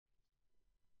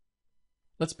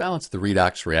Let's balance the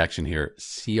redox reaction here,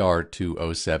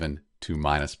 Cr2O7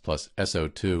 2- plus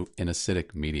SO2 in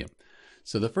acidic medium.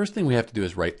 So the first thing we have to do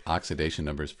is write oxidation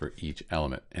numbers for each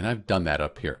element, and I've done that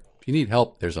up here. If you need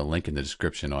help, there's a link in the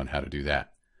description on how to do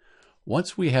that.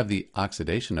 Once we have the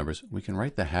oxidation numbers, we can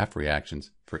write the half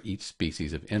reactions for each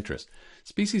species of interest.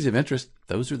 Species of interest,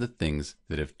 those are the things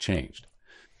that have changed.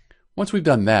 Once we've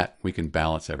done that, we can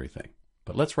balance everything.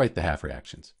 But let's write the half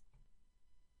reactions.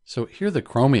 So here the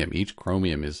chromium, each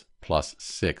chromium is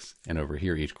 +6, and over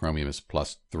here each chromium is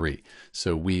 +3.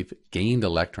 So we've gained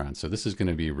electrons. So this is going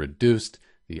to be reduced.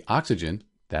 The oxygen,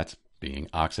 that's being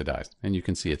oxidized. And you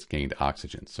can see it's gained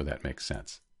oxygen, so that makes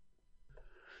sense.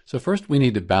 So first we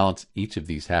need to balance each of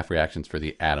these half reactions for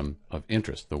the atom of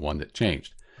interest, the one that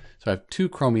changed. So I have 2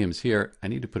 chromiums here. I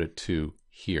need to put a 2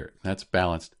 here. That's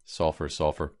balanced. Sulfur,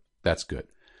 sulfur. That's good.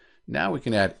 Now we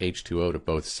can add H2O to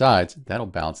both sides. That'll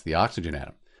balance the oxygen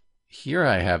atom. Here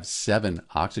I have 7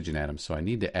 oxygen atoms, so I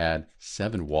need to add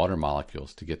 7 water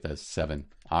molecules to get those 7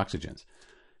 oxygens.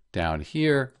 Down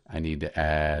here, I need to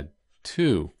add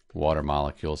 2 water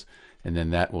molecules, and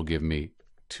then that will give me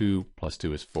 2 +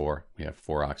 2 is 4. We have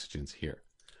 4 oxygens here.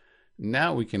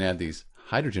 Now we can add these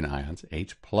hydrogen ions,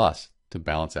 H+, to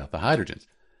balance out the hydrogens.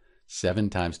 7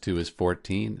 times 2 is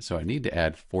 14, so I need to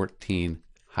add 14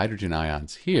 hydrogen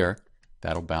ions here.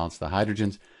 That'll balance the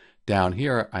hydrogens. Down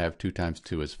here, I have 2 times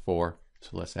 2 is 4,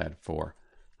 so let's add 4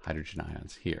 hydrogen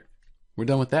ions here. We're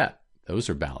done with that. Those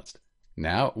are balanced.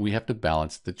 Now we have to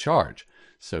balance the charge.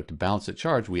 So to balance the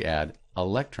charge, we add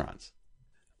electrons.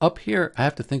 Up here, I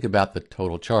have to think about the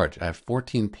total charge. I have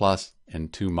 14 plus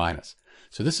and 2 minus.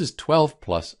 So this is 12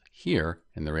 plus here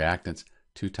in the reactants.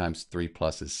 2 times 3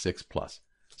 plus is 6 plus.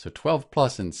 So 12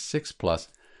 plus and 6 plus.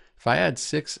 If I add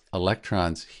 6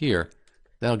 electrons here,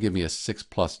 that'll give me a 6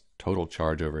 plus total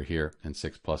charge over here and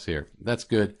 6 plus here. That's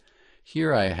good.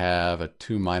 Here I have a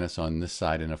 2 minus on this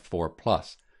side and a 4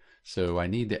 plus. So I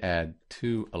need to add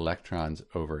 2 electrons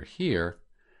over here,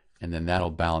 and then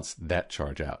that'll balance that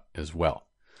charge out as well.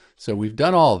 So we've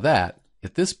done all that.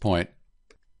 At this point,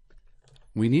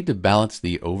 we need to balance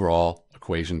the overall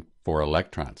equation for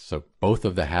electrons, so both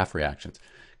of the half reactions.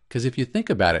 Because if you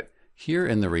think about it, here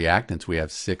in the reactants we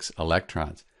have 6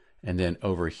 electrons, and then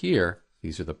over here,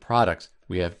 these are the products,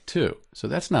 we have 2. So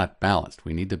that's not balanced.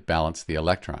 We need to balance the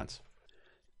electrons.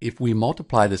 If we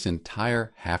multiply this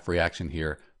entire half reaction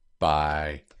here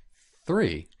by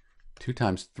 3, 2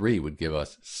 times 3 would give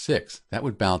us 6. That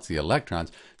would balance the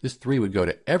electrons. This 3 would go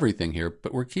to everything here,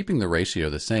 but we're keeping the ratio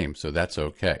the same, so that's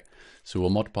okay. So we'll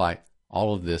multiply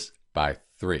all of this by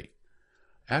 3.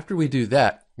 After we do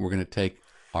that, we're going to take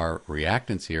our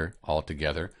reactants here all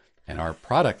together and our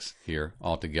products here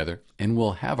all together, and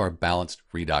we'll have our balanced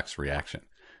redox reaction.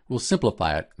 We'll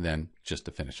simplify it then just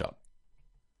to finish up.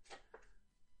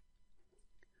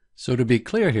 So to be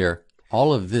clear here,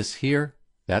 all of this here,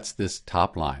 that's this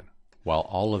top line, while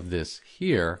all of this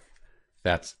here,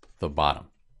 that's the bottom.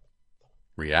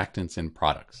 Reactants and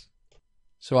products.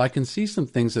 So I can see some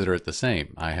things that are the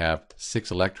same. I have 6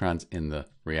 electrons in the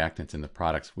reactants and the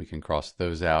products. We can cross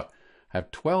those out. I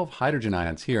have 12 hydrogen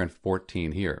ions here and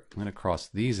 14 here. I'm going to cross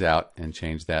these out and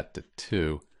change that to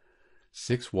 2.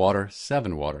 6 water,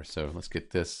 7 water. So let's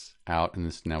get this out, and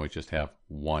this now we just have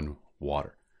 1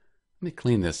 water. Let me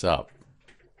clean this up.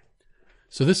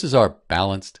 So this is our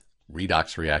balanced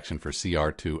redox reaction for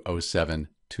Cr2O7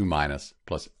 2-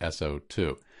 plus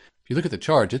SO2. If you look at the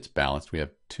charge, it's balanced. We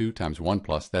have 2 times 1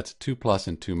 plus, that's 2 plus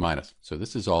and 2 minus. So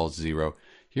this is all 0.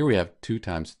 Here we have 2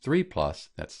 times 3 plus,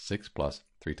 that's 6 plus.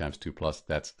 3 times 2 plus,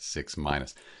 that's 6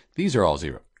 minus. These are all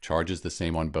 0. Charge is the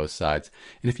same on both sides.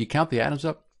 And if you count the atoms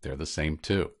up, they're the same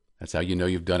too. That's how you know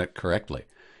you've done it correctly.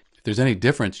 If there's any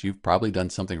difference, you've probably done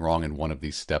something wrong in one of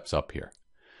these steps up here.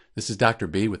 This is Dr.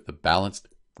 B with the balanced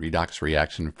redox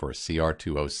reaction for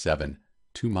Cr2O7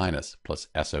 2- plus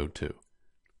SO2.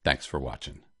 Thanks for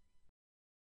watching.